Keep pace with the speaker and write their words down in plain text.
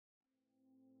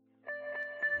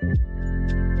Welcome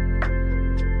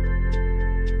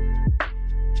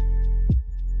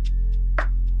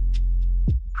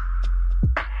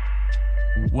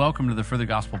to the For the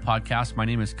Gospel podcast. My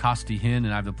name is Costi Hinn,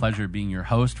 and I have the pleasure of being your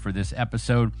host for this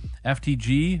episode.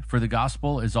 FTG, For the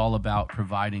Gospel, is all about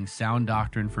providing sound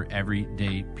doctrine for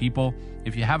everyday people.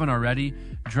 If you haven't already,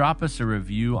 drop us a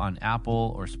review on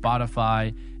Apple or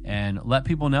Spotify and let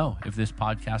people know if this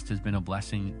podcast has been a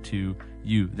blessing to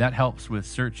you. That helps with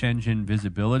search engine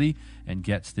visibility and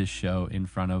gets this show in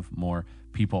front of more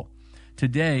people.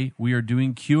 Today, we are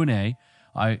doing Q&A.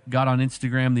 I got on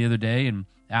Instagram the other day and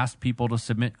asked people to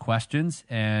submit questions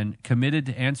and committed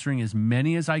to answering as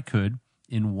many as I could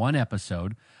in one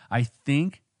episode. I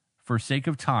think, for sake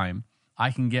of time,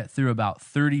 I can get through about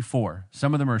 34.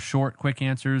 Some of them are short, quick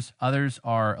answers. Others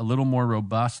are a little more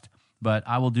robust, but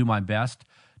I will do my best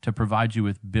to provide you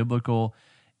with biblical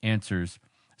answers.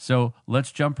 So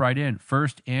let's jump right in.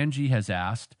 First, Angie has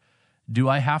asked, do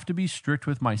I have to be strict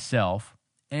with myself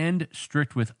and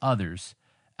strict with others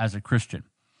as a Christian?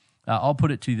 I'll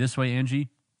put it to you this way, Angie.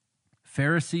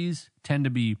 Pharisees tend to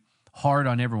be hard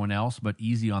on everyone else, but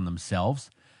easy on themselves.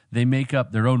 They make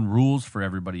up their own rules for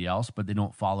everybody else, but they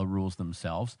don't follow rules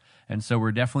themselves. And so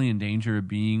we're definitely in danger of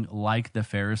being like the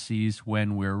Pharisees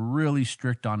when we're really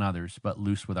strict on others, but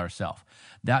loose with ourselves.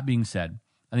 That being said,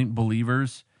 I think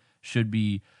believers should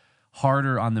be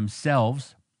harder on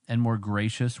themselves and more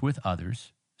gracious with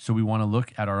others. So we want to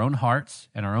look at our own hearts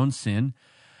and our own sin,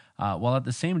 while at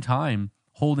the same time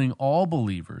holding all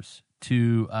believers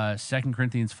to 2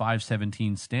 Corinthians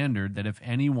 5:17 standard that if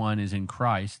anyone is in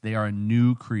Christ, they are a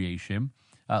new creation.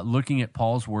 Looking at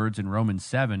Paul's words in Romans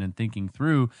 7 and thinking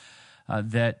through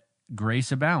that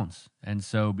grace abounds. And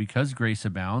so because grace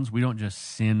abounds, we don't just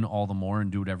sin all the more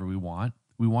and do whatever we want.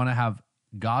 We want to have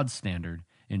God's standard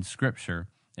in Scripture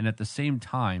and at the same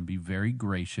time be very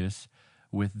gracious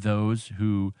with those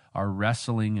who are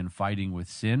wrestling and fighting with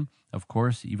sin. Of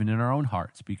course, even in our own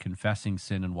hearts, be confessing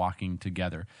sin and walking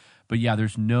together. But yeah,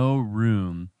 there's no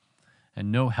room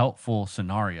and no helpful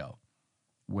scenario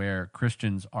where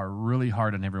Christians are really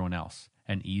hard on everyone else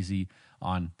and easy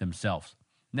on themselves.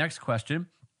 Next question.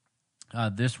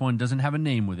 This one doesn't have a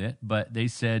name with it, but they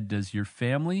said, does your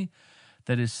family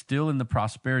that is still in the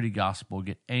prosperity gospel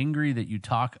get angry that you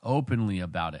talk openly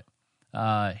about it?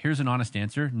 Here's an honest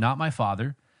answer. Not my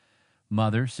father,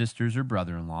 mother, sisters, or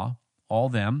brother-in-law. All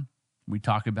them. We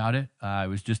talk about it. I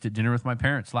was just at dinner with my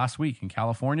parents last week in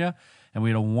California, and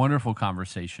we had a wonderful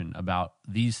conversation about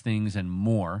these things and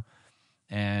more.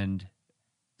 And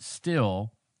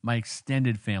still, my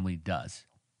extended family does.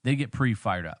 They get pretty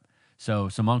fired up. So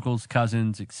some uncles,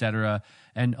 cousins, etc.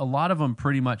 And a lot of them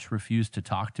pretty much refuse to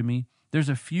talk to me. There's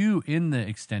a few in the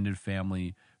extended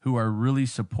family who are really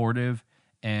supportive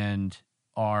and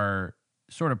are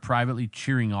sort of privately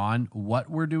cheering on what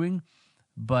we're doing.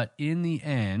 But in the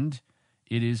end,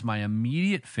 it is my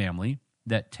immediate family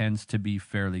that tends to be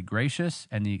fairly gracious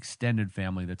and the extended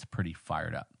family that's pretty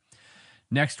fired up.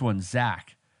 Next one,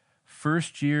 Zach.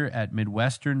 First year at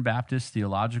Midwestern Baptist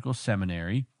Theological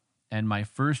Seminary and my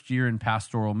first year in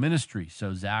pastoral ministry.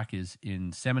 So Zach is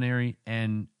in seminary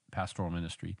and pastoral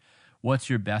ministry. What's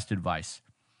your best advice?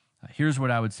 Here's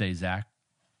what I would say, Zach.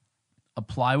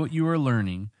 Apply what you are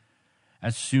learning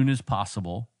as soon as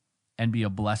possible and be a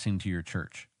blessing to your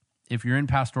church. If you're in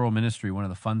pastoral ministry, one of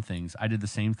the fun things, I did the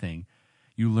same thing.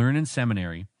 You learn in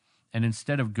seminary, and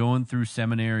instead of going through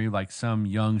seminary like some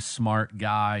young, smart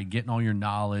guy, getting all your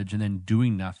knowledge and then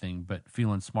doing nothing but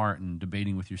feeling smart and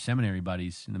debating with your seminary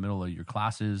buddies in the middle of your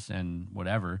classes and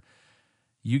whatever,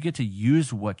 you get to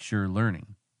use what you're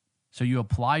learning. So you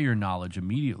apply your knowledge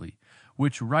immediately,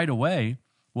 which right away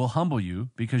will humble you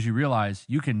because you realize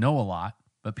you can know a lot,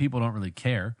 but people don't really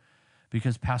care.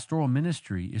 Because pastoral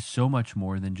ministry is so much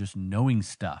more than just knowing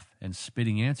stuff and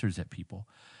spitting answers at people.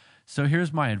 So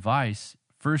here's my advice.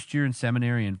 First year in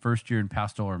seminary and first year in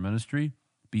pastoral ministry,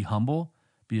 be humble,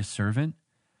 be a servant.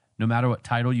 No matter what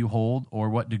title you hold or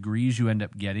what degrees you end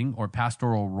up getting or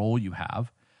pastoral role you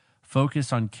have,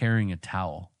 focus on carrying a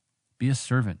towel. Be a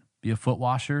servant, be a foot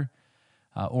washer.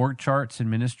 Org charts in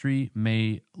ministry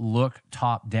may look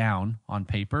top down on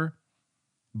paper,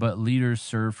 but leaders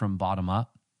serve from bottom up.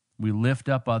 We lift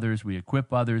up others, we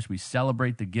equip others, we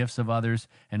celebrate the gifts of others,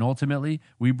 and ultimately,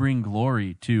 we bring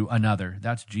glory to another.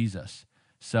 That's Jesus.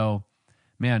 So,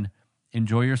 man,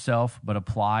 enjoy yourself, but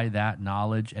apply that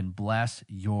knowledge and bless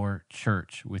your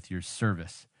church with your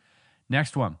service.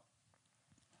 Next one,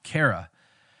 Kara.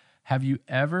 Have you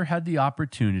ever had the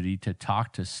opportunity to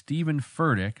talk to Stephen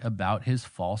Furtick about his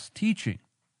false teaching?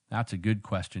 That's a good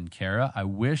question, Kara. I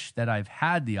wish that I've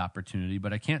had the opportunity,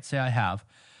 but I can't say I have.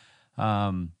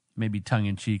 maybe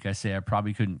tongue-in-cheek, I say I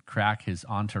probably couldn't crack his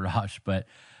entourage, but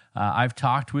I've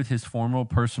talked with his former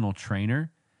personal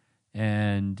trainer,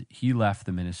 and he left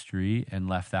the ministry and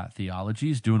left that theology.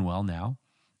 He's doing well now.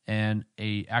 And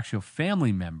a actual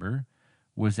family member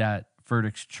was at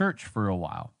Furtick's church for a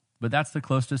while, but that's the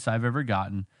closest I've ever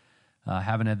gotten.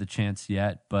 Haven't had the chance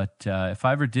yet, but if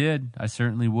I ever did, I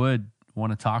certainly would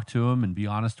want to talk to him and be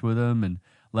honest with him and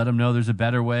let him know there's a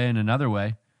better way and another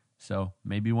way. So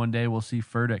maybe one day we'll see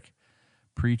Furtick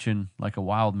preaching like a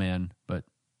wild man, but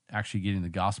actually getting the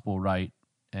gospel right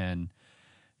and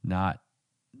not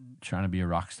trying to be a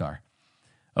rock star.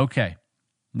 Okay,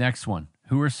 next one.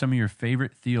 Who are some of your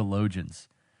favorite theologians?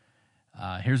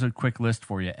 Here's a quick list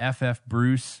for you. F.F.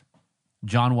 Bruce,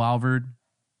 John Walvoord,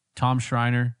 Tom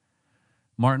Schreiner,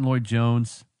 Martin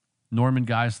Lloyd-Jones, Norman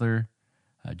Geisler,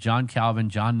 John Calvin,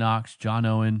 John Knox, John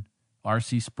Owen,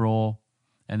 R.C. Sproul,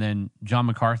 and then John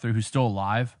MacArthur, who's still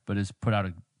alive, but has put out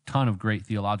a ton of great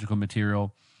theological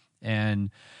material. And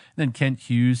then Kent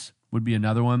Hughes would be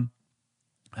another one.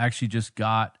 I actually just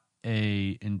got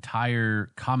an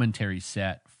entire commentary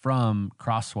set from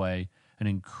Crossway, an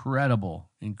incredible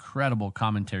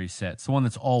commentary set. It's the one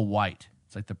that's all white.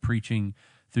 It's like the preaching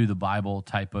through the Bible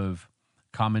type of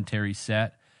commentary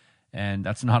set. And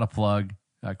that's not a plug.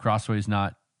 Crossway's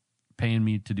not paying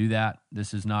me to do that.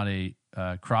 This is not a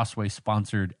Crossway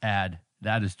sponsored ad.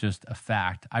 That is just a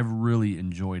fact. I've really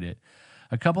enjoyed it.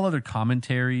 A couple other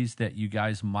commentaries that you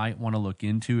guys might want to look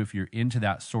into if you're into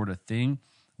that sort of thing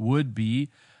would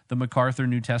be the MacArthur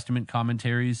New Testament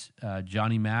commentaries.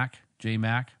 Johnny Mack, J.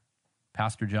 Mack,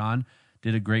 Pastor John,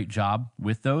 did a great job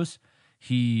with those.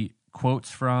 He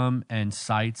quotes from and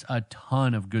cites a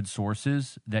ton of good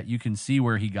sources that you can see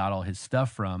where he got all his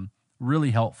stuff from.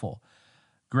 Really helpful.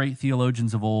 Great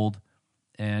theologians of old.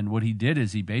 And what he did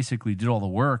is he basically did all the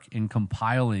work in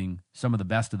compiling some of the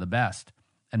best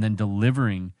and then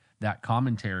delivering that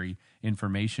commentary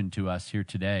information to us here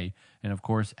today. And of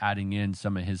course, adding in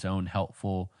some of his own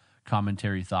helpful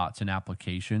commentary thoughts and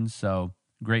applications. So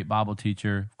great Bible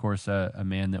teacher, of course, a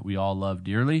man that we all love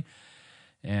dearly.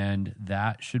 And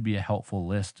that should be a helpful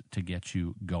list to get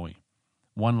you going.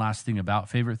 One last thing about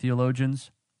favorite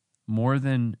theologians. More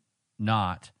than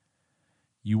not,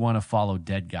 you want to follow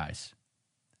dead guys.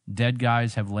 Dead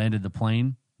guys have landed the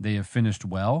plane. They have finished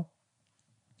well.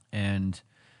 And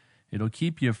it'll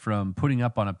keep you from putting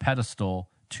up on a pedestal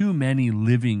too many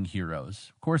living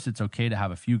heroes. Of course, it's okay to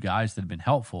have a few guys that have been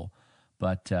helpful,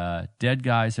 but dead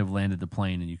guys have landed the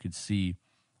plane, and you could see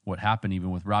what happened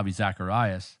even with Ravi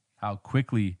Zacharias, how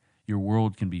quickly your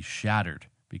world can be shattered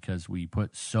because we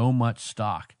put so much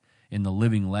stock in the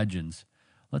living legends.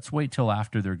 Let's wait till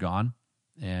after they're gone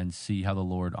and see how the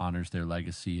Lord honors their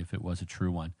legacy if it was a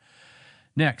true one.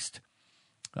 Next,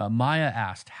 Maya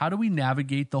asked, how do we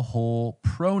navigate the whole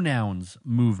pronouns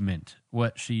movement?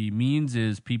 What she means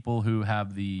is people who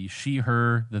have the she,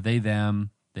 her, the they, them,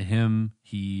 the him,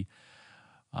 he,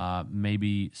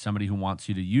 maybe somebody who wants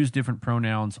you to use different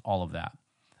pronouns, all of that.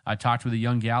 I talked with a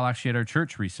young gal actually at our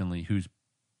church recently who's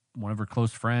one of her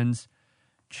close friends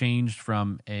changed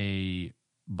from a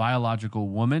biological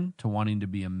woman to wanting to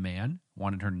be a man,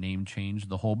 wanted her name changed,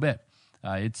 the whole bit.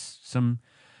 It's some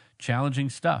challenging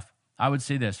stuff. I would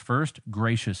say this first,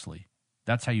 graciously.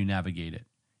 That's how you navigate it.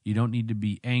 You don't need to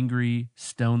be angry,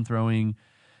 stone-throwing,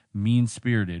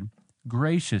 mean-spirited.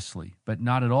 Graciously, but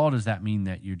not at all does that mean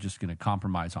that you're just going to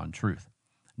compromise on truth.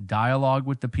 Dialogue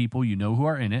with the people you know who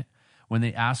are in it. When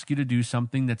they ask you to do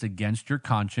something that's against your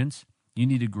conscience, you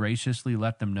need to graciously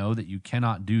let them know that you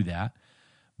cannot do that,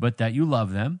 but that you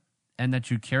love them and that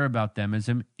you care about them as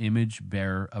an image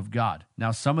bearer of God.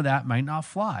 Now, some of that might not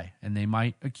fly, and they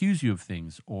might accuse you of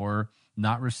things or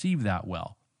not receive that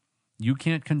well. You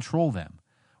can't control them.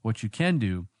 What you can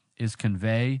do is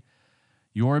convey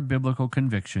your biblical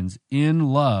convictions in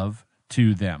love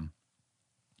to them.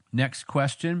 Next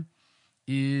question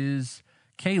is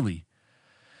Kaylee.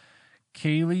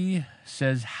 Kaylee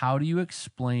says, how do you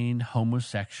explain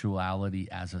homosexuality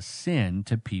as a sin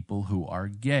to people who are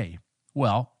gay?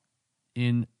 Well,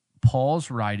 in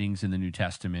Paul's writings in the New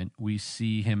Testament, we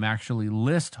see him actually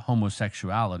list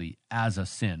homosexuality as a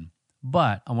sin.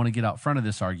 But I want to get out front of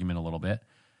this argument a little bit.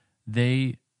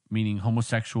 They, meaning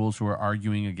homosexuals who are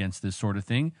arguing against this sort of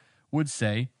thing, would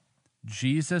say,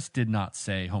 Jesus did not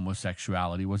say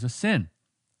homosexuality was a sin.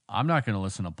 I'm not going to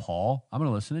listen to Paul. I'm going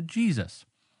to listen to Jesus.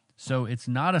 So it's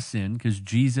not a sin because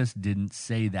Jesus didn't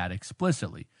say that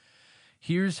explicitly.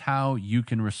 Here's how you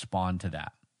can respond to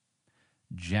that.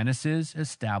 Genesis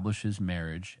establishes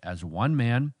marriage as one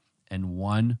man and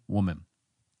one woman.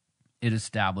 It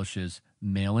establishes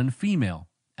male and female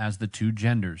as the two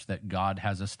genders that God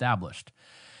has established.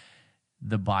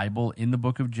 The Bible in the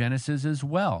book of Genesis as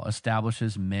well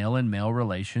establishes male and male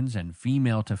relations and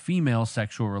female to female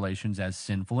sexual relations as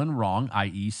sinful and wrong,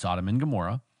 i.e., Sodom and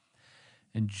Gomorrah.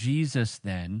 And Jesus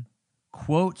then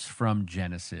quotes from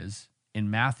Genesis in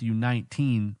Matthew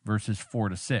 19, verses 4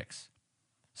 to 6.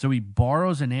 So he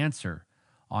borrows an answer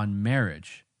on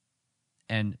marriage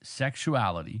and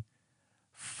sexuality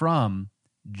from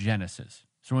Genesis.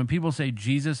 So when people say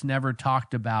Jesus never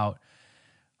talked about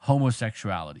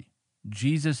homosexuality,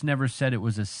 Jesus never said it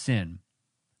was a sin,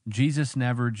 Jesus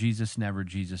never,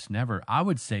 I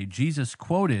would say Jesus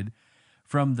quoted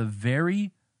from the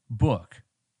very book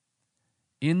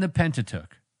in the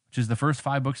Pentateuch, which is the first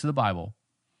 5 books of the Bible,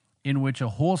 in which a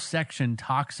whole section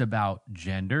talks about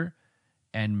gender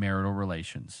and marital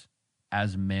relations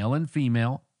as male and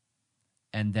female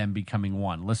and them becoming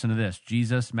one. Listen to this.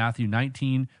 Jesus, Matthew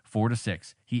 19, 4 to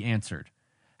 6. He answered,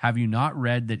 "Have you not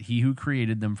read that he who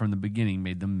created them from the beginning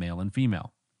made them male and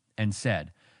female? And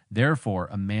said, therefore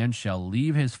a man shall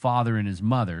leave his father and his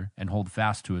mother and hold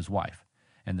fast to his wife,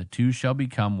 and the two shall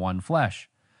become one flesh.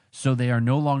 So they are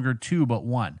no longer two but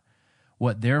one.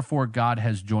 What therefore God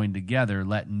has joined together,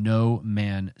 let no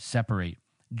man separate."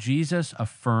 Jesus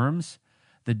affirms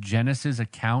the Genesis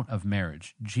account of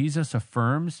marriage. Jesus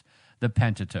affirms the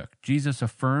Pentateuch. Jesus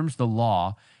affirms the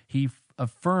law. He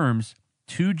affirms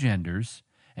 2 genders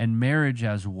and marriage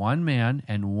as one man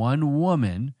and one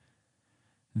woman.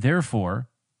 Therefore,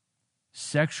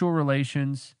 sexual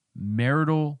relations,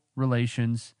 marital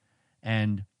relations,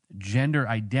 and gender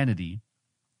identity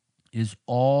is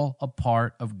all a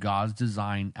part of God's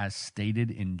design as stated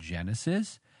in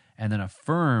Genesis and then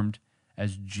affirmed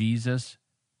as Jesus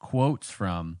quotes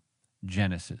from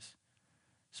Genesis.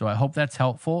 So I hope that's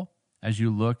helpful as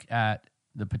you look at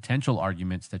the potential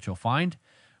arguments that you'll find,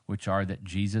 which are that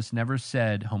Jesus never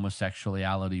said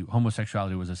homosexuality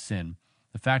was a sin.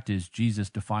 The fact is, Jesus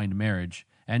defined marriage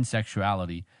and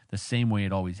sexuality the same way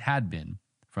it always had been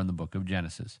from the book of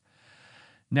Genesis.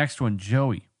 Next one,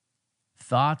 Joey.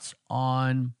 Thoughts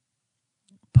on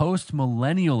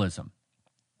post-millennialism?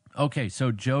 Okay,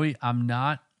 so Joey, I'm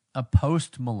not a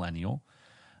post-millennial.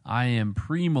 I am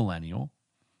pre-millennial.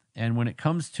 And when it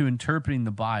comes to interpreting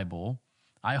the Bible,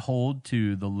 I hold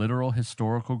to the literal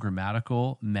historical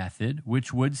grammatical method,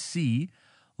 which would see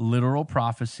literal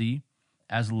prophecy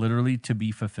as literally to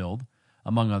be fulfilled,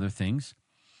 among other things.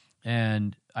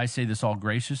 And I say this all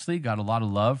graciously, got a lot of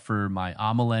love for my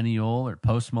amillennial or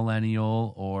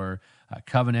post-millennial or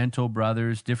covenantal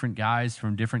brothers, different guys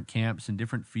from different camps and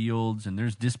different fields. And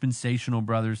there's dispensational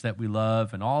brothers that we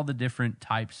love and all the different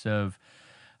types of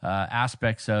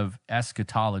aspects of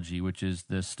eschatology, which is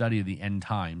the study of the end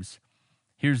times.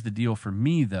 Here's the deal for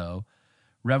me, though.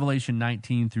 Revelation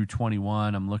 19 through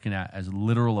 21, I'm looking at as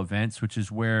literal events, which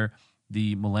is where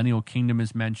the millennial kingdom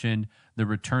is mentioned, the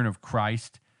return of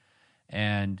Christ,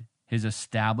 and his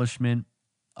establishment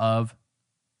of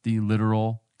the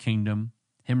literal kingdom,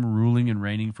 him ruling and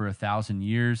reigning for 1,000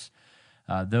 years.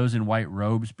 Those in white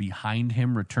robes behind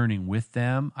him returning with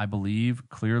them, I believe,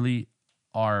 clearly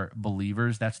are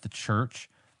believers. That's the church.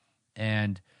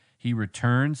 And he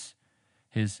returns.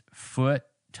 His foot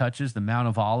touches the Mount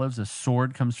of Olives. A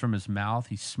sword comes from his mouth.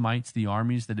 He smites the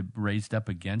armies that have raised up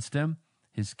against him.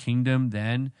 His kingdom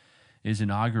then is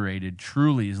inaugurated,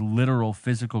 truly his literal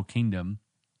physical kingdom.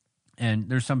 And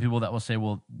there's some people that will say,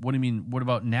 well, what do you mean? What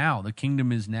about now? The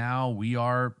kingdom is now. We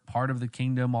are part of the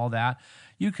kingdom, all that.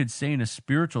 You could say in a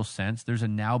spiritual sense, there's a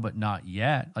now but not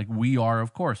yet. Like we are,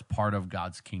 of course, part of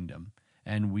God's kingdom.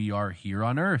 And we are here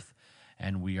on earth.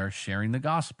 And we are sharing the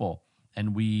gospel.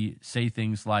 And we say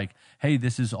things like, hey,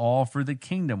 this is all for the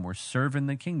kingdom. We're serving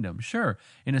the kingdom. Sure,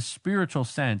 in a spiritual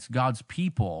sense, God's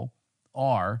people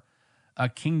are a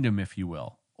kingdom, if you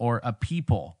will, or a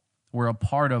people. We're a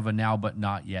part of a now but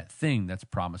not yet thing that's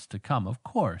promised to come, of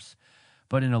course.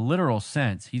 But in a literal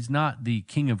sense, he's not the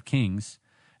King of Kings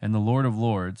and the Lord of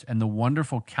Lords and the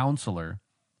wonderful counselor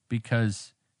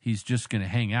because he's just going to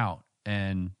hang out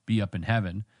and be up in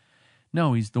heaven.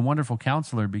 No, he's the wonderful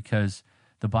counselor because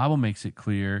the Bible makes it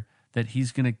clear that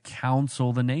he's going to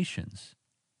counsel the nations.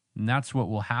 And that's what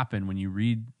will happen when you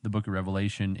read the book of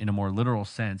Revelation in a more literal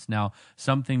sense. Now,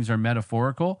 some things are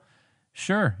metaphorical,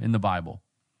 sure, in the Bible.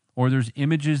 Or there's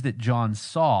images that John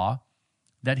saw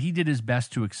that he did his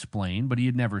best to explain, but he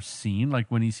had never seen.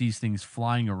 Like when he sees things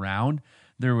flying around,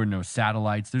 there were no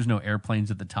satellites, there's no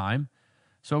airplanes at the time.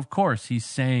 So, of course, he's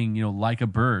saying, like a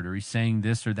bird, or he's saying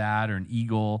this or that, or an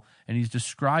eagle, and he's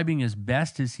describing as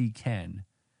best as he can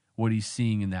what he's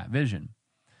seeing in that vision.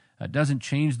 It doesn't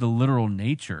change the literal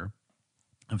nature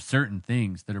of certain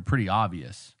things that are pretty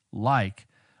obvious, like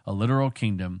a literal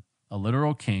kingdom, a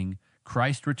literal king,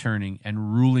 Christ returning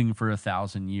and ruling for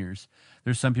 1,000 years.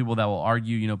 There's some people that will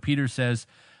argue, Peter says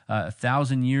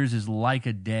 1,000 years is like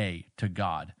a day to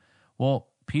God. Well,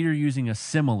 Peter using a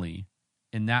simile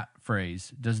in that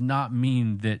phrase does not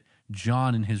mean that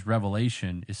John in his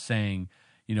revelation is saying,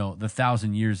 the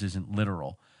 1,000 years isn't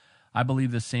literal. I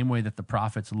believe the same way that the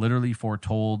prophets literally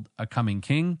foretold a coming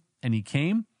king, and he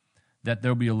came, that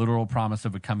there'll be a literal promise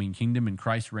of a coming kingdom and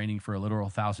Christ reigning for a literal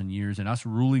 1,000 years, and us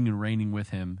ruling and reigning with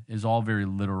him is all very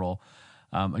literal.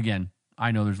 Again,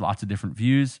 I know there's lots of different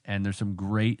views, and there's some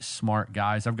great, smart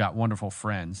guys. I've got wonderful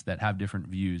friends that have different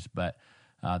views, but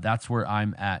that's where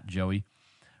I'm at, Joey.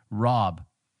 Rob,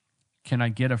 can I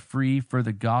get a free for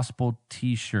the gospel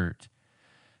t-shirt?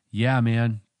 Yeah,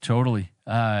 man, totally.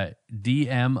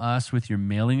 DM us with your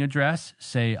mailing address.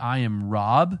 Say, I am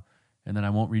Rob, and then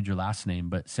I won't read your last name,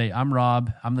 but say, I'm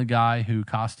Rob. I'm the guy who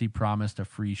Costi promised a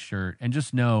free shirt. And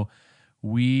just know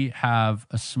we have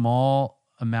a small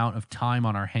amount of time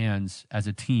on our hands as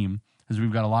a team because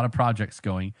we've got a lot of projects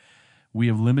going. We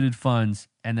have limited funds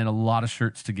and then a lot of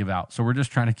shirts to give out. So we're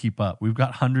just trying to keep up. We've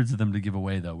got hundreds of them to give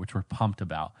away, though, which we're pumped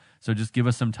about. So just give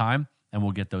us some time and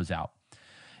we'll get those out.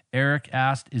 Eric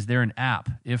asked, is there an app?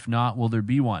 If not, will there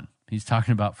be one? He's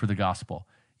talking about For the Gospel.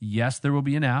 Yes, there will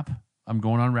be an app. I'm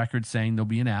going on record saying there'll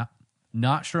be an app.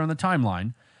 Not sure on the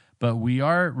timeline, but we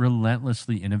are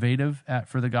relentlessly innovative at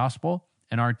For the Gospel,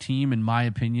 and our team, in my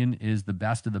opinion, is the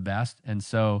best of the best. And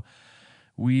so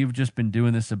we've just been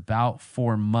doing this about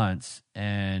 4 months,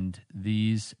 and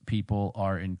these people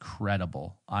are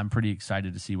incredible. I'm pretty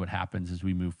excited to see what happens as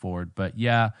we move forward. But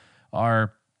yeah,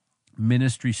 our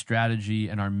ministry strategy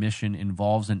and our mission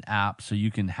involves an app, so you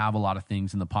can have a lot of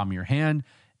things in the palm of your hand,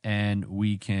 and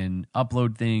we can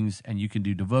upload things, and you can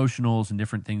do devotionals and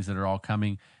different things that are all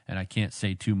coming. And I can't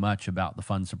say too much about the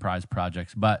fun surprise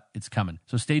projects, but it's coming.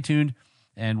 So stay tuned,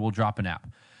 and we'll drop an app.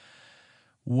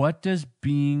 What does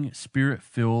being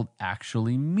spirit-filled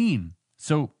actually mean?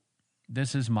 So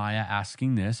this is Maya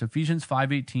asking this. Ephesians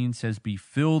 5:18 says, be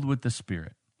filled with the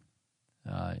Spirit.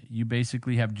 You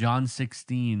basically have John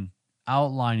 16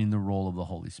 outlining the role of the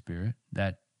Holy Spirit,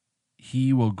 that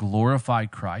he will glorify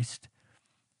Christ.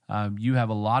 You have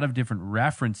a lot of different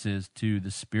references to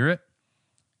the Spirit.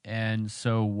 And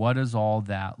so what does all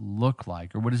that look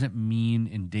like? Or what does it mean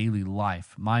in daily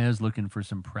life? Maya's looking for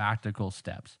some practical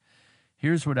steps.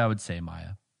 Here's what I would say,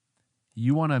 Maya.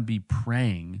 You want to be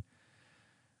praying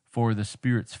for the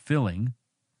Spirit's filling,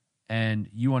 and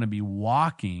you want to be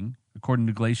walking, according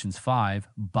to Galatians 5,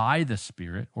 by the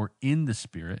Spirit or in the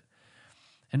Spirit.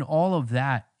 And all of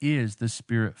that is the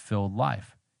Spirit-filled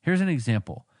life. Here's an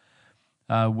example.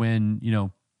 When,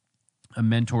 a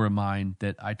mentor of mine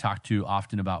that I talk to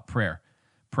often about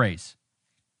prays.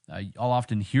 I'll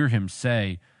often hear him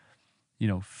say,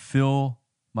 fill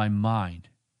my mind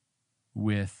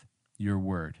with your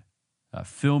word.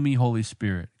 Fill me, Holy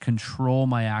Spirit. Control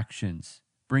my actions.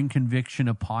 Bring conviction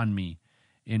upon me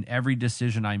in every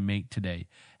decision I make today.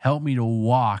 Help me to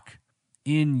walk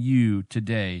in you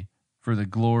today for the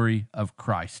glory of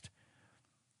Christ.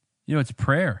 It's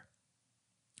prayer.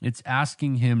 It's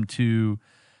asking him to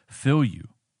fill you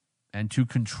and to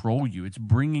control you. It's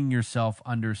bringing yourself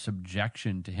under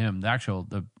subjection to him.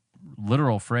 The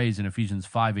literal phrase in Ephesians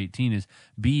 5:18 is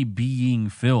be being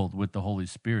filled with the Holy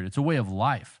Spirit. It's a way of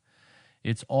life.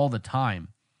 It's all the time.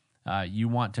 You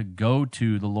want to go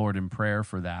to the Lord in prayer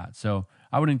for that. So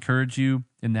I would encourage you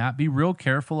in that. Be real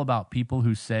careful about people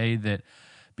who say that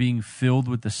being filled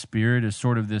with the Spirit is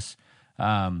sort of this,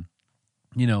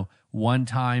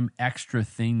 one-time extra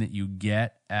thing that you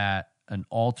get at an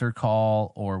altar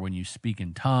call or when you speak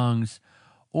in tongues,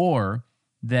 or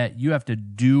that you have to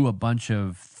do a bunch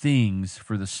of things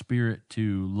for the Spirit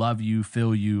to love you,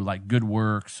 fill you, like good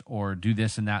works, or do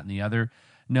this and that and the other.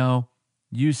 No,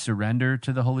 you surrender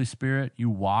to the Holy Spirit. You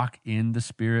walk in the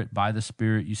Spirit, by the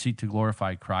Spirit. You seek to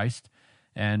glorify Christ.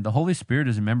 And the Holy Spirit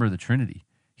is a member of the Trinity.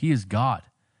 He is God.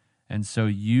 And so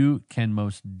you can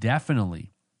most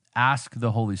definitely ask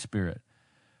the Holy Spirit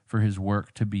for his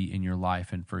work to be in your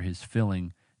life and for his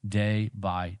filling day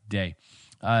by day.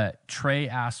 Trey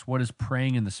asks, what does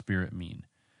praying in the Spirit mean?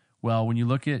 Well, when you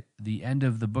look at the end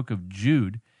of the book of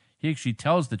Jude, he actually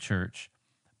tells the church,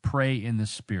 pray in the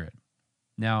Spirit.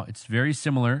 Now, it's very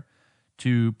similar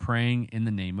to praying in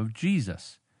the name of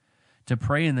Jesus. To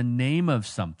pray in the name of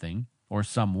something or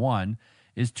someone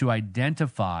is to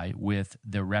identify with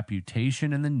the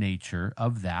reputation and the nature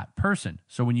of that person.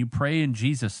 So when you pray in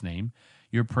Jesus' name,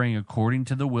 you're praying according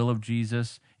to the will of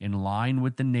Jesus, in line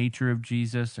with the nature of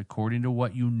Jesus, according to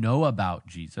what you know about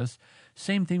Jesus.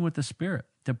 Same thing with the Spirit.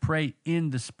 To pray in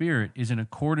the Spirit is in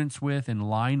accordance with, in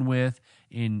line with,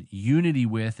 in unity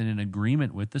with and in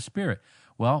agreement with the Spirit.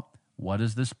 Well, what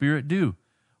does the Spirit do?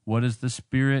 What does the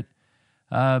Spirit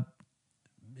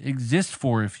exist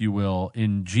for, if you will,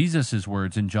 in Jesus'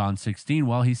 words in John 16?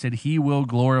 Well, he said, he will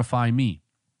glorify me.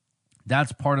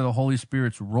 That's part of the Holy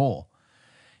Spirit's role.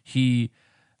 He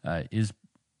is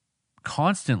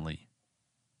constantly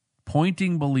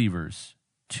pointing believers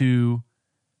to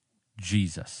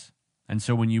Jesus. And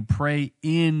so when you pray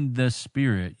in the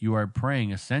Spirit, you are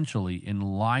praying essentially in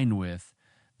line with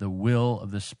the will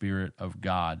of the Spirit of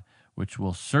God, which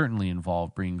will certainly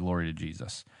involve bringing glory to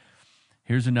Jesus.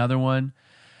 Here's another one.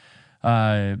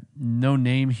 No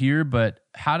name here, but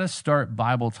how to start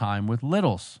Bible time with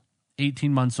littles,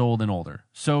 18 months old and older.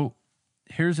 So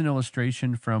here's an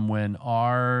illustration from when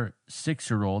our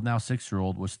 6-year-old, now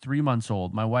 6-year-old, was 3 months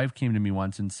old. My wife came to me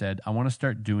once and said, I want to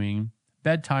start doing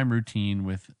bedtime routine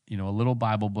with, a little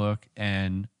Bible book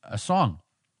and a song.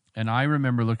 And I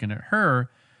remember looking at her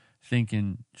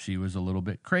thinking she was a little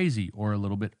bit crazy or a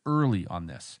little bit early on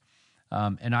this.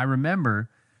 And I remember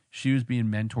she was being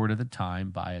mentored at the time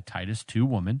by a Titus 2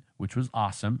 woman, which was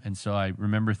awesome. And so I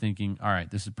remember thinking, all right,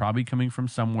 this is probably coming from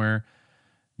somewhere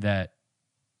that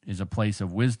is a place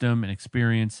of wisdom and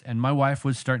experience. And my wife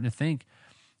was starting to think,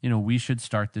 we should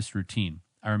start this routine.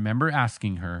 I remember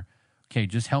asking her, okay,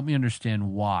 just help me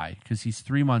understand why, because he's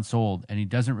 3 months old and he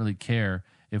doesn't really care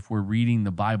if we're reading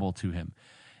the Bible to him.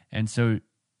 And so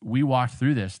we walked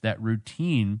through this, that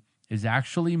routine is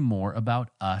actually more about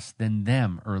us than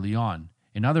them early on.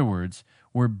 In other words,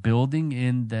 we're building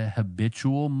in the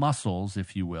habitual muscles,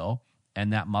 if you will,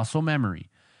 and that muscle memory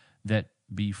that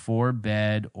before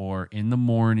bed or in the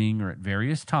morning or at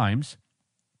various times,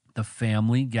 the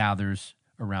family gathers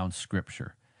around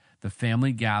Scripture. The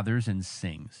family gathers and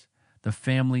sings. The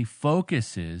family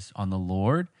focuses on the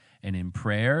Lord and in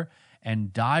prayer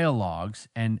and dialogues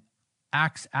and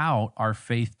acts out our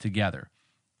faith together.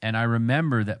 And I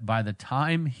remember that by the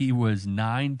time he was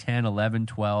 9, 10, 11,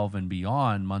 12, and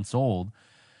beyond months old,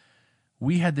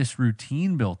 we had this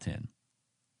routine built in.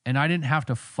 And I didn't have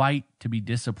to fight to be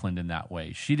disciplined in that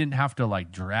way. She didn't have to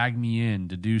drag me in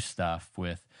to do stuff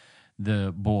with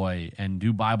the boy and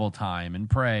do Bible time and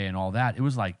pray and all that. It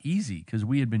was easy because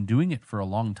we had been doing it for a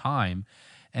long time.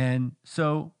 And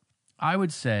so I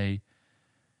would say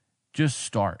just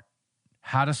start.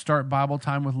 How to start Bible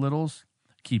time with littles?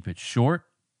 Keep it short,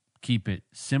 keep it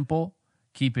simple,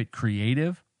 keep it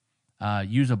creative.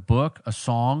 Use a book, a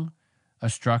song,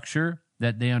 a structure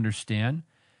that they understand,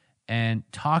 and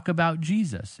talk about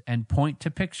Jesus and point to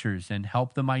pictures and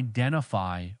help them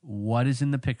identify what is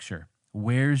in the picture.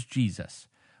 Where's Jesus?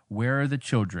 Where are the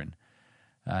children?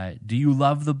 Do you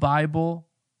love the Bible?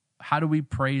 How do we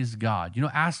praise God?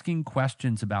 Asking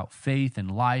questions about faith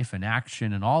and life and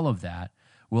action and all of that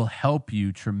will help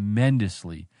you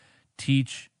tremendously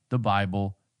teach the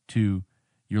Bible to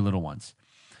your little ones.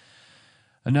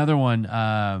 Another one,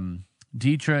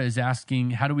 Deetra is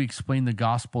asking, how do we explain the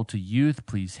gospel to youth?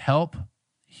 Please help.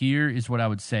 Here is what I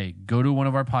would say. Go to one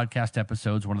of our podcast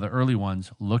episodes, one of the early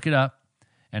ones, look it up,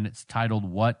 and it's titled,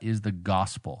 What is the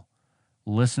Gospel?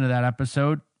 Listen to that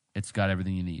episode. It's got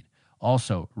everything you need.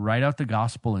 Also, write out the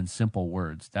gospel in simple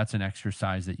words. That's an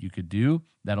exercise that you could do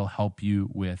that'll help you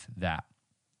with that.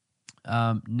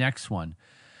 Next one.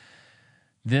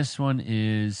 This one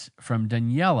is from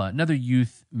Daniela, another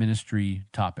youth ministry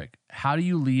topic. How do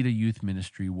you lead a youth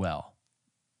ministry well?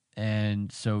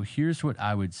 And so here's what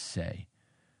I would say.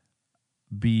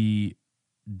 Be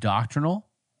doctrinal,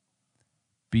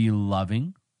 be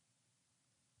loving,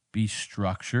 be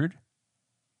structured,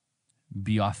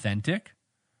 be authentic,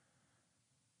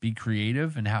 be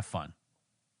creative, and have fun.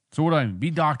 So what do I mean?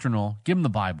 Be doctrinal, give them the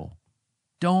Bible.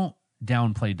 Don't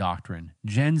downplay doctrine.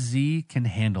 Gen Z can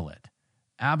handle it.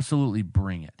 Absolutely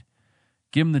bring it.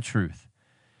 Give them the truth.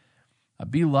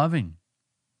 Be loving.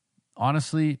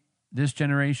 Honestly, this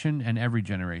generation and every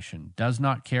generation does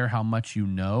not care how much you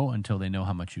know until they know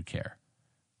how much you care.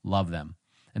 Love them.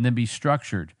 And then be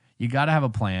structured. You got to have a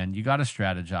plan. You got to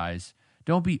strategize.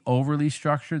 Don't be overly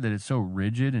structured that it's so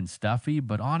rigid and stuffy,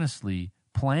 but honestly,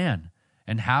 plan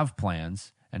and have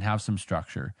plans and have some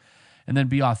structure. And then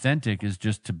be authentic is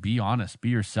just to be honest, be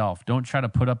yourself. Don't try to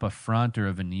put up a front or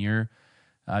a veneer.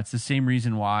 It's the same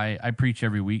reason why I preach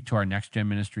every week to our Next Gen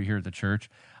ministry here at the church.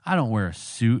 I don't wear a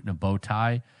suit and a bow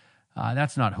tie.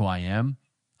 That's not who I am.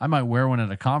 I might wear one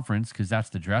at a conference because that's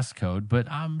the dress code,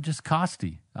 but I'm just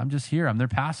Costi. I'm just here. I'm their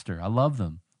pastor. I love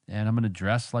them. And I'm going to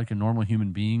dress like a normal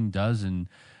human being does in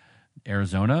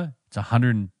Arizona. It's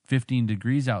 115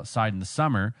 degrees outside in the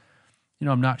summer.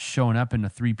 I'm not showing up in a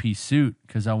 3-piece suit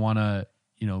because I want to,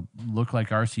 look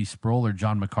like R.C. Sproul or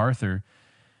John MacArthur.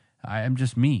 I am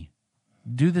just me.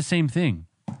 do the same thing.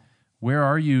 Where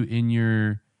are you in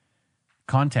your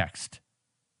context?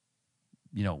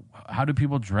 You know, how do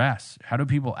people dress? How do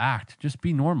people act? Just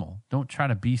be normal. Don't try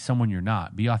to be someone you're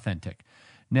not. Be authentic.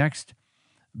 Next,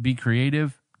 be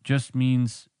creative. Just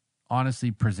means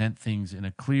honestly present things in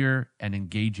a clear and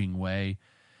engaging way.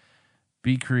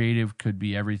 Be creative could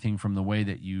be everything from the way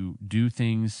that you do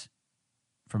things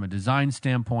from a design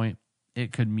standpoint.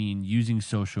 It could mean using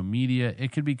social media.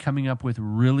 It could be coming up with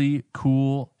really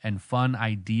cool and fun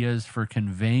ideas for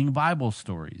conveying Bible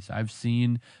stories. I've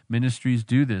seen ministries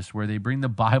do this where they bring the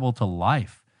Bible to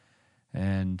life,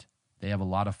 and they have a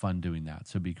lot of fun doing that.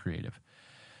 So be creative.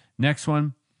 Next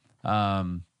one,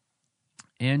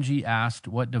 Angie asked,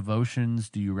 what devotions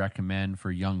do you recommend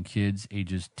for young kids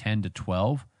ages 10 to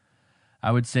 12?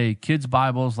 I would say kids'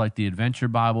 Bibles like the Adventure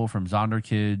Bible from Zonder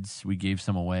Kids. We gave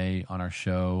some away on our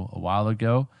show a while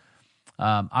ago.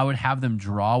 I would have them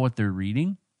draw what they're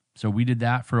reading. So we did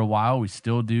that for a while. We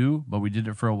still do, but we did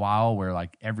it for a while where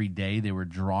like every day they were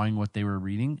drawing what they were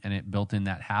reading, and it built in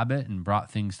that habit and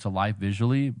brought things to life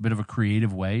visually, a bit of a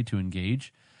creative way to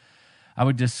engage. I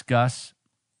would discuss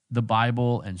the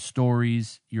Bible and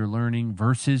stories you're learning,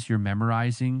 verses you're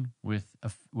memorizing with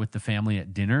the family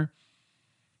at dinner.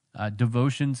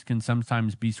 Devotions can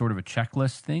sometimes be sort of a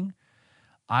checklist thing.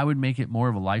 I would make it more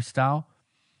of a lifestyle.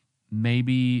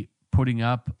 Maybe putting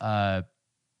up,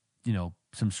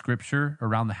 some scripture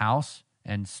around the house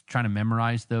and trying to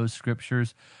memorize those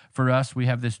scriptures. For us, we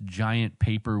have this giant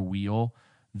paper wheel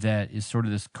that is sort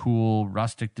of this cool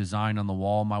rustic design on the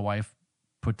wall my wife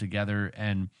put together,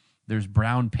 and there's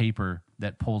brown paper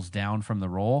that pulls down from the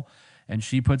roll, and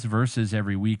she puts verses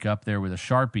every week up there with a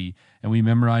Sharpie, and we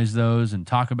memorize those and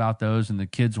talk about those, and the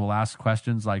kids will ask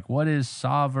questions like, what is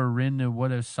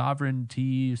sovereignty,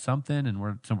 something, and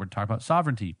we're talking about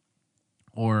sovereignty.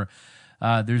 Or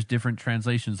there's different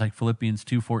translations like Philippians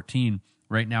 2:14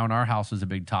 right now in our house is a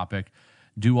big topic.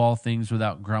 Do all things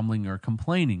without grumbling or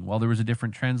complaining. Well, there was a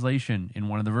different translation in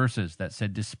one of the verses that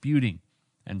said disputing.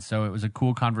 And so it was a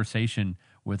cool conversation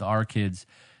with our kids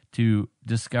to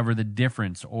discover the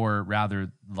difference, or rather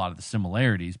a lot of the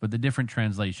similarities, but the different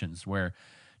translations where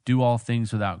do all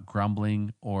things without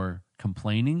grumbling or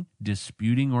complaining,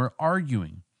 disputing or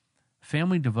arguing.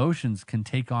 Family devotions can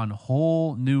take on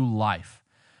whole new life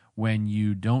when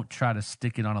you don't try to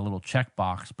stick it on a little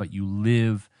checkbox, but you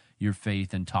live your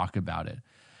faith and talk about it.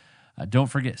 Don't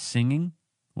forget singing.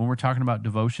 When we're talking about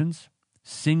devotions,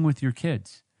 sing with your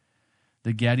kids.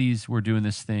 The Gettys were doing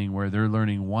this thing where they're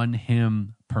learning one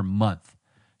hymn per month.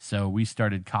 So we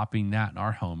started copying that in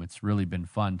our home. It's really been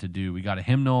fun to do. We got a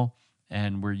hymnal,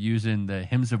 and we're using the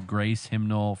Hymns of Grace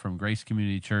hymnal from Grace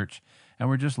Community Church, and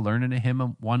we're just learning a hymn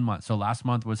 1 month. So last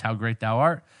month was How Great Thou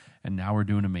Art, and now we're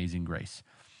doing Amazing Grace.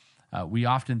 We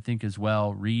often think as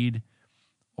well, read,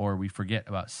 or we forget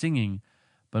about singing,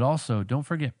 but also don't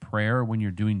forget prayer when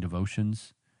you're doing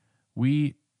devotions.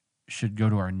 We should go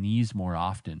to our knees more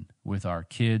often with our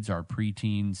kids, our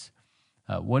preteens.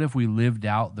 What if we lived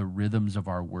out the rhythms of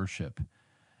our worship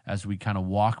as we kind of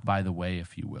walk by the way,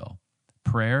 if you will?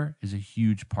 Prayer is a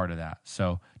huge part of that.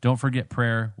 So don't forget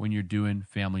prayer when you're doing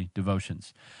family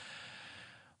devotions.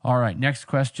 All right, next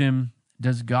question.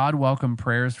 Does God welcome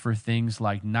prayers for things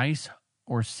like nice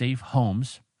or safe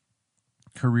homes,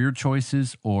 career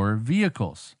choices, or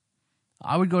vehicles?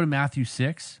 I would go to Matthew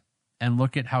 6 and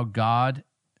look at how God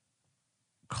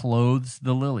clothes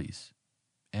the lilies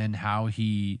and how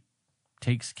he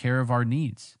takes care of our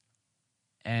needs.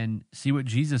 And see what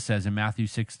Jesus says in Matthew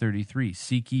 6:33,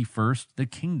 seek ye first the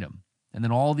kingdom, and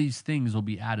then all these things will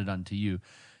be added unto you.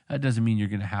 That doesn't mean you're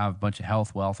going to have a bunch of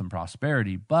health, wealth, and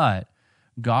prosperity, but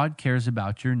God cares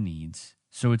about your needs,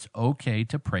 so it's okay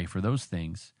to pray for those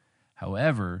things.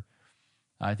 However,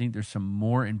 I think there's some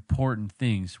more important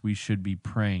things we should be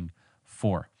praying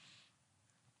for.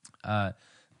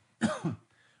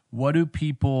 What do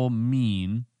people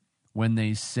mean when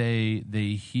they say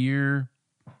they hear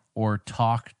or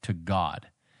talk to God?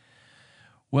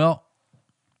 Well,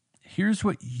 here's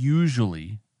what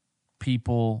usually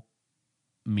people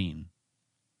mean.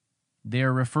 They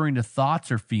are referring to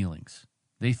thoughts or feelings.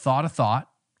 They thought a thought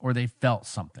or they felt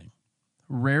something.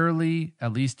 Rarely,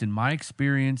 at least in my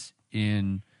experience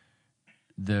in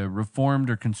the Reformed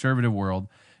or conservative world,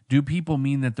 do people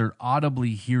mean that they're audibly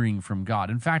hearing from God.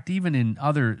 In fact, even in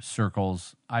other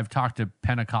circles, I've talked to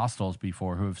Pentecostals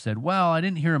before who have said, well, I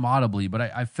didn't hear him audibly, but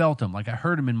I felt him, like I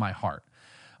heard him in my heart.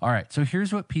 All right, so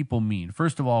here's what people mean.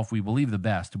 First of all, if we believe the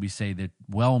best, we say that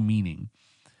well-meaning.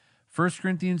 1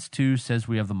 Corinthians 2 says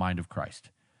we have the mind of Christ.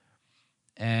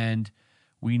 And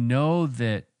we know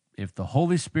that if the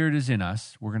Holy Spirit is in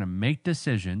us, we're going to make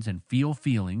decisions and feel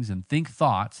feelings and think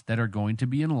thoughts that are going to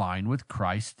be in line with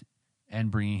Christ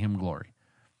and bringing him glory.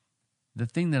 The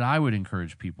thing that I would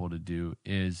encourage people to do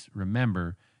is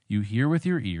remember, you hear with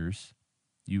your ears,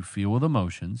 you feel with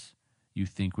emotions, you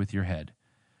think with your head.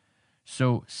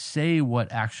 So say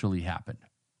what actually happened.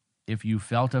 If you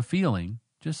felt a feeling,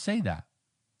 just say that.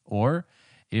 Or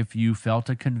if you felt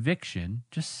a conviction,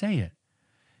 just say it.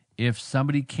 If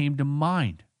somebody came to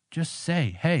mind, just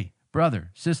say, hey,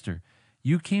 brother, sister,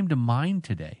 you came to mind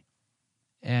today.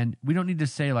 And we don't need to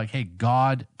say like, hey,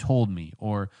 God told me,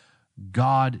 or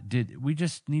God did. We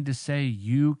just need to say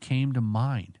you came to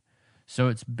mind. So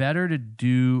it's better to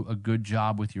do a good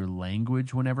job with your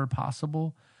language whenever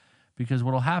possible, because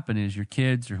what will happen is your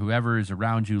kids or whoever is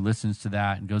around you listens to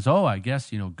that and goes, oh, I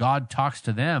guess, God talks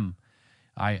to them.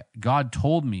 God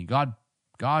told me, God,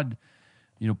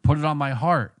 put it on my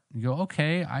heart. You go,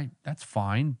 okay, that's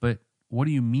fine, but what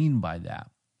do you mean by that?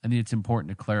 I think it's important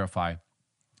to clarify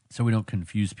so we don't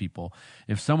confuse people.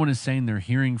 If someone is saying they're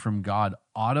hearing from God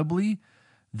audibly,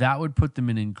 that would put them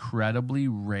in incredibly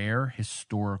rare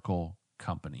historical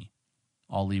company.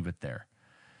 I'll leave it there.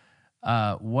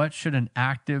 What should an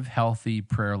active, healthy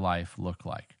prayer life look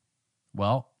like?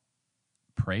 Well,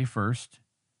 pray first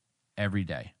every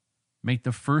day. Make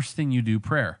the first thing you do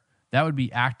prayer. That would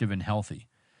be active and healthy.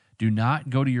 Do not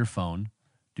go to your phone.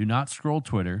 Do not scroll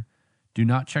Twitter. Do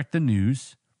not check the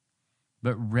news,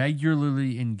 but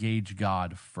regularly engage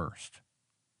God first,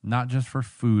 not just for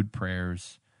food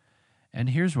prayers. And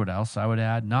here's what else I would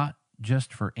add, not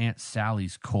just for Aunt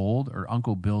Sally's cold or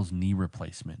Uncle Bill's knee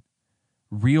replacement.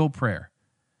 Real prayer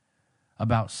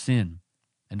about sin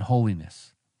and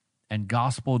holiness and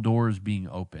gospel doors being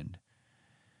opened.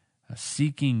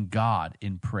 Seeking God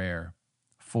in prayer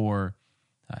for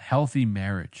a healthy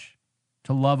marriage,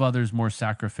 to love others more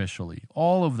sacrificially,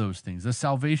 all of those things, the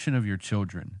salvation of your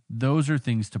children, those are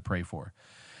things to pray for.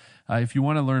 If you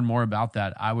want to learn more about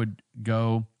that, I would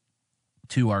go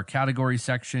to our category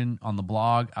section on the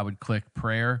blog. I would click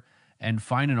prayer and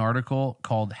find an article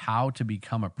called How to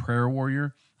Become a Prayer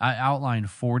Warrior. I outline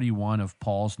 41 of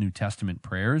Paul's New Testament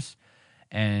prayers,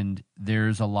 and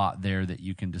there's a lot there that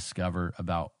you can discover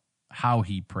about how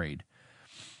he prayed.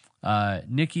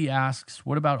 Nikki asks,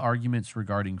 what about arguments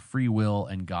regarding free will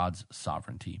and God's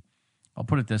sovereignty? I'll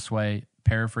put it this way,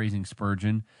 paraphrasing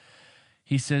Spurgeon.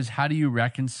 He says, how do you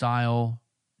reconcile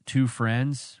two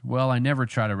friends? Well, I never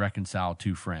try to reconcile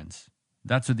two friends.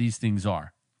 That's what these things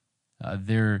are.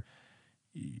 They're,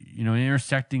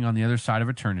 intersecting on the other side of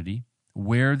eternity.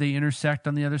 Where they intersect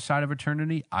on the other side of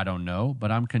eternity, I don't know,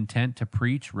 but I'm content to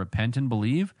preach, repent, and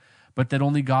believe, but that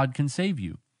only God can save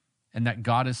you. And that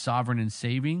God is sovereign in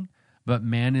saving, but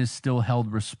man is still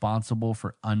held responsible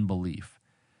for unbelief.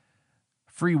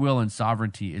 Free will and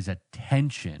sovereignty is a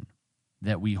tension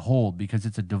that we hold because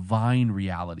it's a divine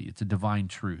reality. It's a divine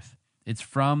truth. It's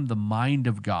from the mind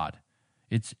of God.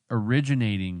 It's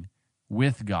originating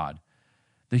with God.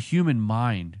 The human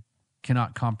mind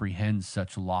cannot comprehend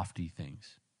such lofty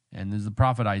things. And as the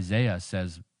prophet Isaiah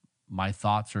says, my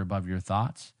thoughts are above your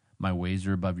thoughts, my ways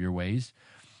are above your ways.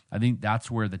 I think that's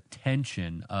where the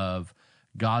tension of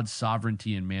God's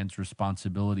sovereignty and man's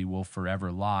responsibility will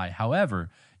forever lie. However,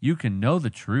 you can know the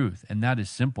truth, and that is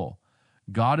simple.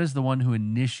 God is the one who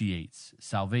initiates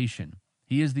salvation.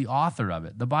 He is the author of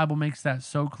it. The Bible makes that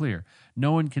so clear.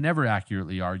 No one can ever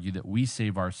accurately argue that we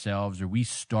save ourselves or we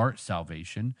start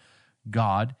salvation.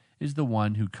 God is the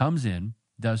one who comes in,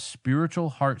 does spiritual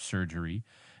heart surgery,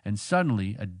 and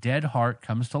suddenly a dead heart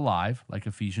comes to life, like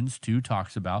Ephesians 2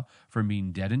 talks about, from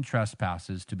being dead in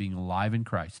trespasses to being alive in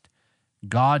Christ.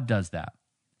 God does that,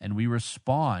 and we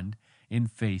respond in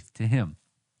faith to him.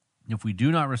 If we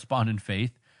do not respond in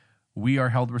faith, we are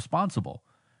held responsible.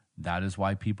 That is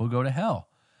why people go to hell.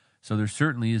 So there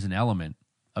certainly is an element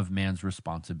of man's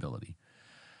responsibility.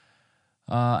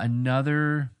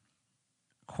 Another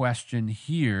question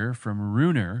here from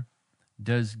Runer,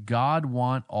 does God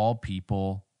want all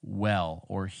people well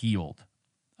or healed?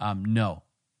 No.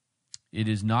 It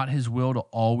is not his will to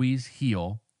always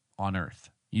heal on earth.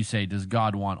 You say, does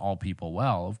God want all people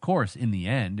well? Of course, in the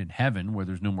end, in heaven, where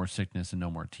there's no more sickness and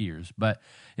no more tears. But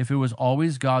if it was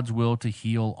always God's will to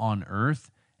heal on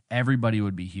earth, everybody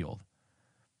would be healed.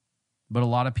 But a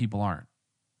lot of people aren't.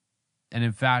 And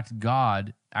in fact,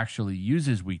 God actually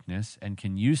uses weakness and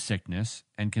can use sickness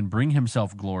and can bring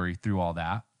himself glory through all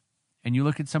that. And you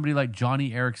look at somebody like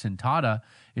Johnny Erickson Tada,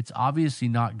 it's obviously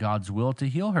not God's will to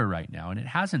heal her right now, and it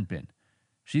hasn't been.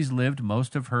 She's lived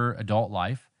most of her adult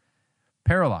life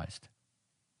paralyzed.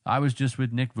 I was just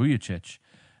with Nick Vujicic.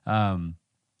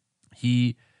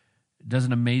 He does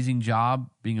an amazing job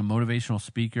being a motivational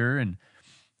speaker and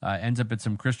ends up at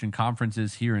some Christian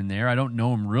conferences here and there. I don't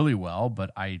know him really well,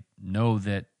 but I know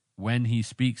that when he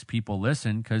speaks, people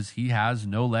listen because he has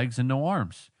no legs and no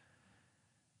arms.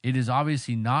 It is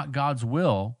obviously not God's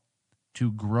will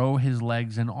to grow his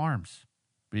legs and arms.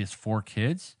 But he has 4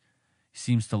 kids. He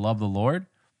seems to love the Lord,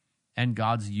 and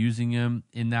God's using him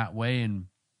in that way. And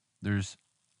there's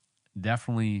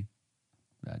definitely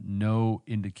no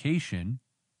indication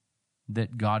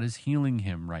that God is healing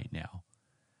him right now.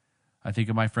 I think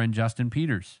of my friend Justin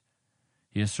Peters.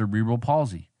 He has cerebral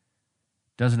palsy.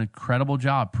 Does an incredible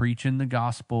job preaching the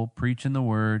gospel, preaching the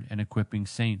word, and equipping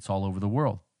saints all over the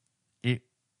world. It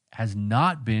has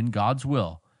not been God's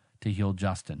will to heal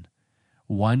Justin.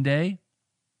 One day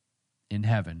in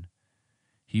heaven,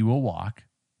 he will walk,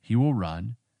 he will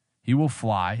run, he will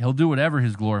fly, he'll do whatever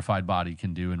his glorified body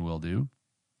can do and will do.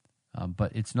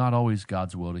 But it's not always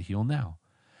God's will to heal now.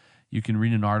 You can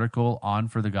read an article on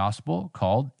For the Gospel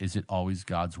called, Is It Always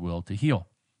God's Will to Heal?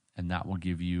 And that will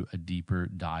give you a deeper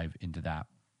dive into that.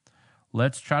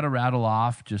 Let's try to rattle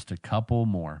off just a couple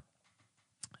more.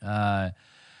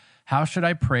 How should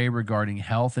I pray regarding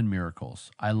health and miracles?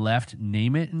 I left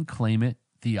name it and claim it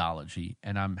theology,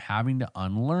 and I'm having to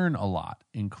unlearn a lot,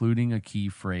 including a key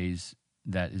phrase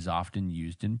that is often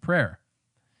used in prayer.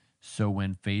 So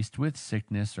when faced with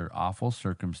sickness or awful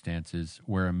circumstances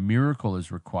where a miracle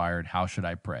is required, how should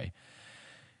I pray?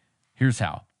 Here's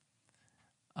how.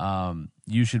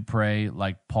 You should pray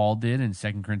like Paul did in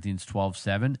 2 Corinthians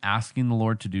 12:7, asking the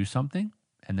Lord to do something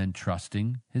and then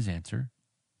trusting his answer.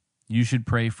 You should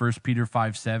pray 1 Peter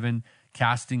 5:7,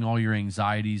 casting all your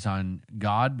anxieties on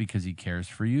God because he cares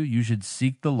for you. You should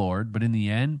seek the Lord, but in the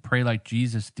end, pray like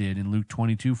Jesus did in Luke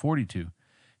 22:42.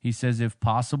 He says, if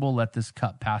possible, let this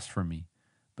cup pass from me,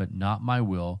 but not my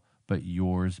will, but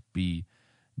yours be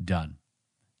done.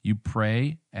 You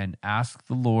pray and ask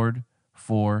the Lord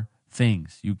for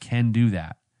things. You can do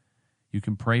that. You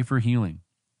can pray for healing,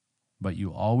 but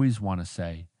you always want to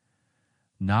say,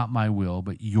 not my will,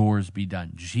 but yours be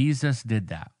done. Jesus did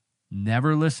that.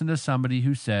 Never listen to somebody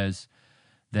who says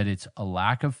that it's a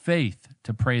lack of faith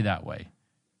to pray that way.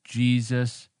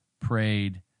 Jesus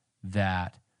prayed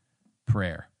that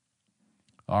prayer.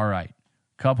 All right,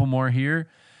 couple more here.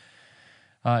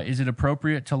 Is it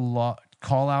appropriate to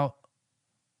call out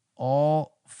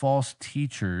all false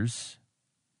teachers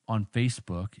on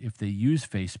Facebook if they use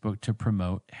Facebook to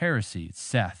promote heresy? It's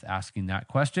Seth asking that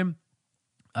question.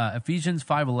 Ephesians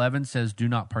 5:11 says, do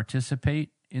not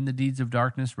participate in the deeds of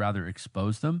darkness, rather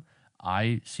expose them.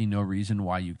 I see no reason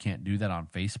why you can't do that on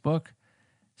Facebook.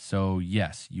 So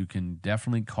yes, you can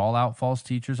definitely call out false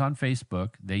teachers on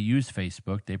Facebook. They use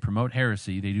Facebook. They promote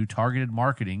heresy. They do targeted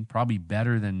marketing, probably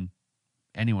better than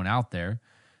anyone out there.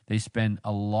 They spend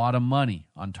a lot of money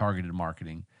on targeted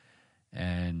marketing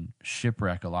and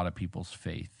shipwreck a lot of people's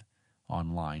faith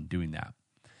online doing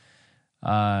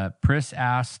that. Pris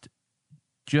asked,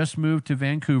 just moved to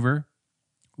Vancouver.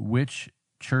 Which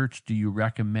church do you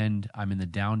recommend? I'm in the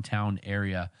downtown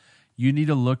area. You need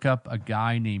to look up a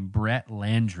guy named Brett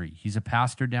Landry. He's a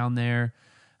pastor down there.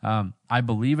 I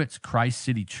believe it's Christ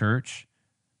City Church.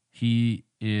 He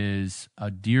is a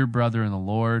dear brother in the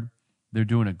Lord. They're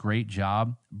doing a great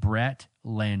job. Brett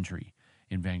Landry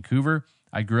in Vancouver.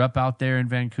 I grew up out there in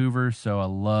Vancouver, so I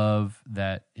love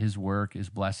that his work is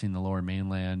blessing the Lower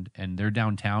Mainland, and they're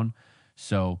downtown,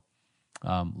 so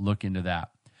look into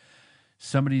that.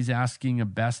 Somebody's asking a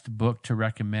best book to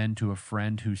recommend to a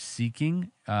friend who's seeking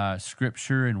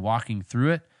scripture and walking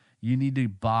through it. You need to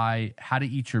buy How to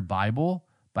Eat Your Bible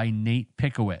by Nate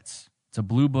Pickowitz. It's a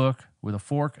blue book with a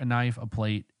fork, a knife, a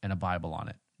plate, and a Bible on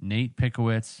it. Nate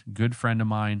Pickowitz, good friend of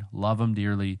mine, love him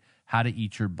dearly. How to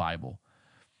Eat Your Bible.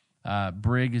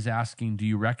 Brig is asking, do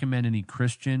you recommend any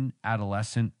Christian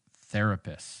adolescent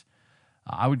therapists?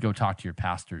 I would go talk to your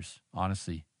pastors,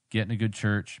 honestly. Get in a good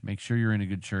church. Make sure you're in a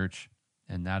good church.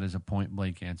 And that is a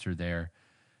point-blank answer there.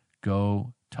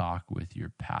 Go talk with your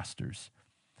pastors.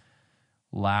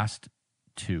 Last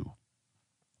two.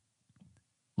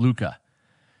 Luca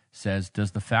says,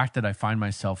 does the fact that I find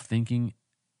myself thinking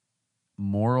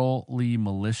morally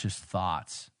malicious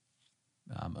thoughts,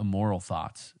 immoral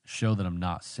thoughts, show that I'm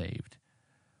not saved?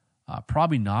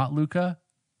 Probably not, Luca.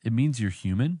 It means you're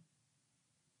human.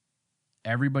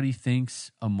 Everybody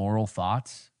thinks immoral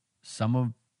thoughts. Some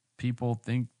of people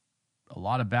think a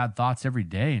lot of bad thoughts every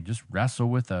day and just wrestle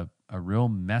with a real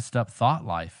messed up thought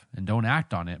life and don't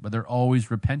act on it, but they're always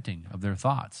repenting of their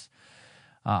thoughts.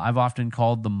 I've often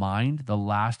called the mind the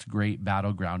last great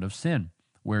battleground of sin,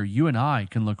 where you and I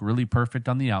can look really perfect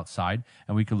on the outside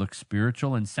and we can look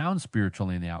spiritual and sound spiritual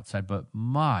on the outside, but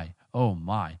my, oh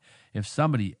my, If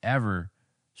somebody ever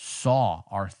saw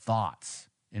our thoughts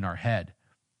in our head,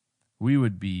 we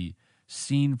would be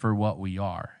seen for what we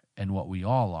are and what we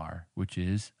all are, which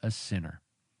is a sinner.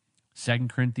 2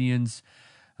 Corinthians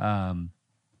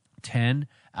 10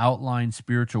 outlines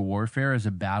spiritual warfare as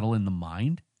a battle in the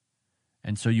mind.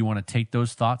 And so you want to take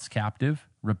those thoughts captive,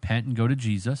 repent and go to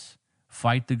Jesus,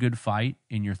 fight the good fight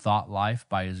in your thought life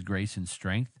by his grace and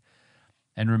strength.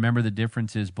 And remember, the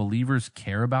difference is believers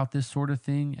care about this sort of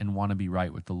thing and want to be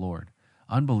right with the Lord.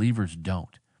 Unbelievers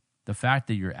don't. The fact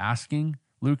that you're asking,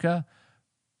 Luca,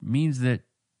 means that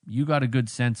you got a good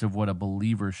sense of what a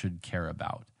believer should care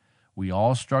about. We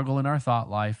all struggle in our thought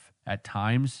life at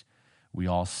times. We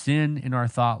all sin in our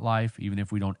thought life, even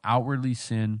if we don't outwardly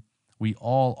sin. We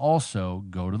all also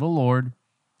go to the Lord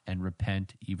and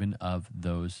repent even of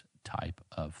those type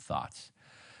of thoughts.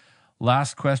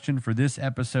 Last question for this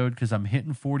episode, because I'm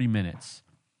hitting 40 minutes.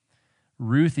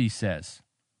 Ruthie says,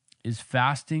 is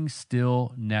fasting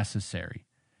still necessary?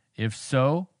 If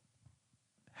so,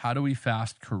 how do we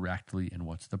fast correctly and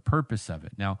what's the purpose of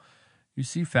it? Now, you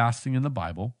see fasting in the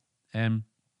Bible, and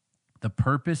the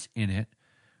purpose in it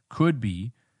could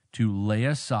be to lay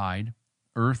aside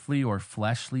earthly or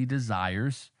fleshly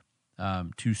desires,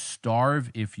 to starve,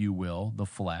 if you will, the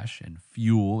flesh and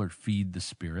fuel or feed the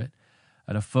spirit,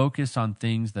 to focus on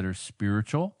things that are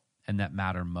spiritual and that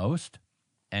matter most,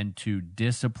 and to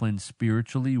discipline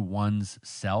spiritually one's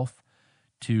self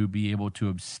to be able to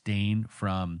abstain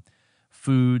from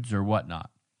foods or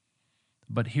whatnot.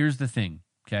 But here's the thing,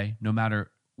 okay? No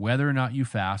matter whether or not you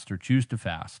fast or choose to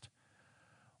fast,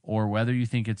 or whether you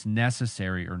think it's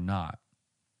necessary or not,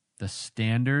 the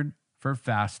standard for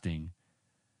fasting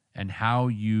and how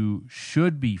you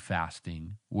should be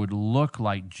fasting would look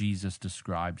like Jesus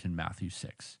described in Matthew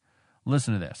 6.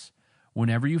 Listen to this.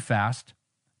 Whenever you fast,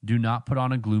 do not put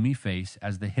on a gloomy face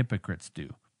as the hypocrites do,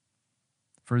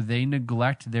 for they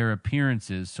neglect their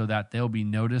appearances so that they'll be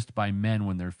noticed by men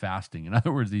when they're fasting. In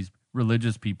other words, these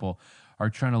religious people are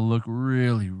trying to look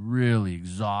really, really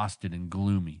exhausted and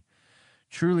gloomy.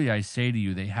 Truly, I say to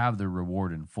you, they have their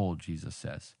reward in full, Jesus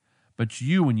says. But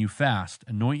you, when you fast,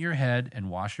 anoint your head and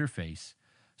wash your face,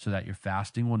 so that your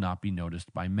fasting will not be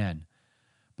noticed by men,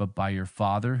 but by your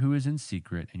Father who is in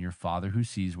secret, and your Father who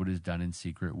sees what is done in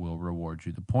secret will reward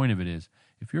you. The point of it is,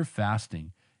 if you're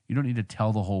fasting, you don't need to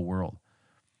tell the whole world.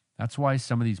 That's why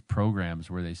some of these programs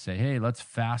where they say, hey, let's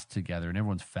fast together, and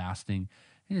everyone's fasting,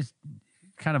 it's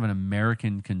kind of an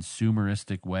American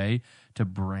consumeristic way to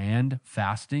brand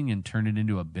fasting and turn it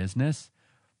into a business.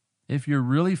 If you're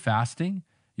really fasting,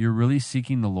 you're really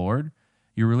seeking the Lord,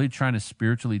 you're really trying to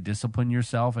spiritually discipline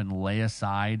yourself and lay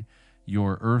aside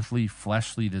your earthly,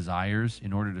 fleshly desires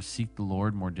in order to seek the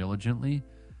Lord more diligently,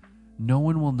 no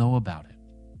one will know about it.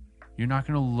 You're not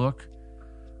going to look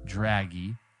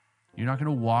draggy. You're not going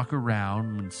to walk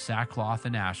around in sackcloth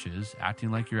and ashes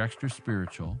acting like you're extra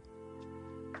spiritual.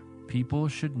 People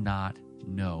should not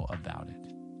know about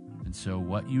it. And so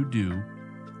what you do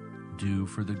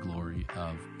for the glory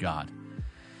of God.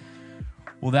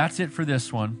 Well, that's it for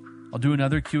this one. I'll do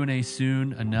another Q&A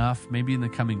soon enough, maybe in the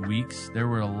coming weeks. There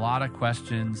were a lot of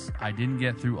questions. I didn't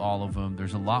get through all of them.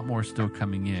 There's a lot more still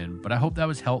coming in, but I hope that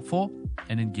was helpful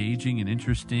and engaging and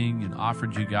interesting and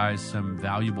offered you guys some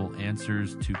valuable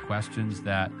answers to questions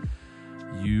that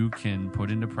you can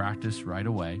put into practice right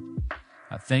away.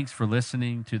 Thanks for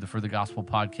listening to the For the Gospel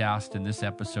podcast and this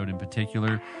episode in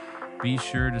particular. Be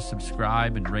sure to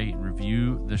subscribe and rate and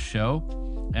review the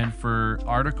show. And for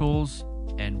articles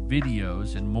and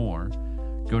videos and more,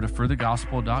 go to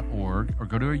furthegospel.org or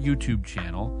go to our YouTube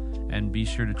channel and be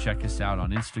sure to check us out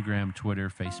on Instagram, Twitter,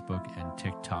 Facebook, and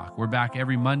TikTok. We're back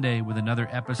every Monday with another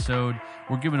episode.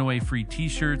 We're giving away free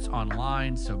t-shirts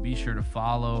online, so be sure to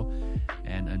follow.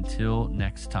 And until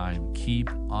next time, keep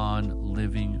on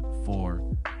living for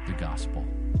the gospel.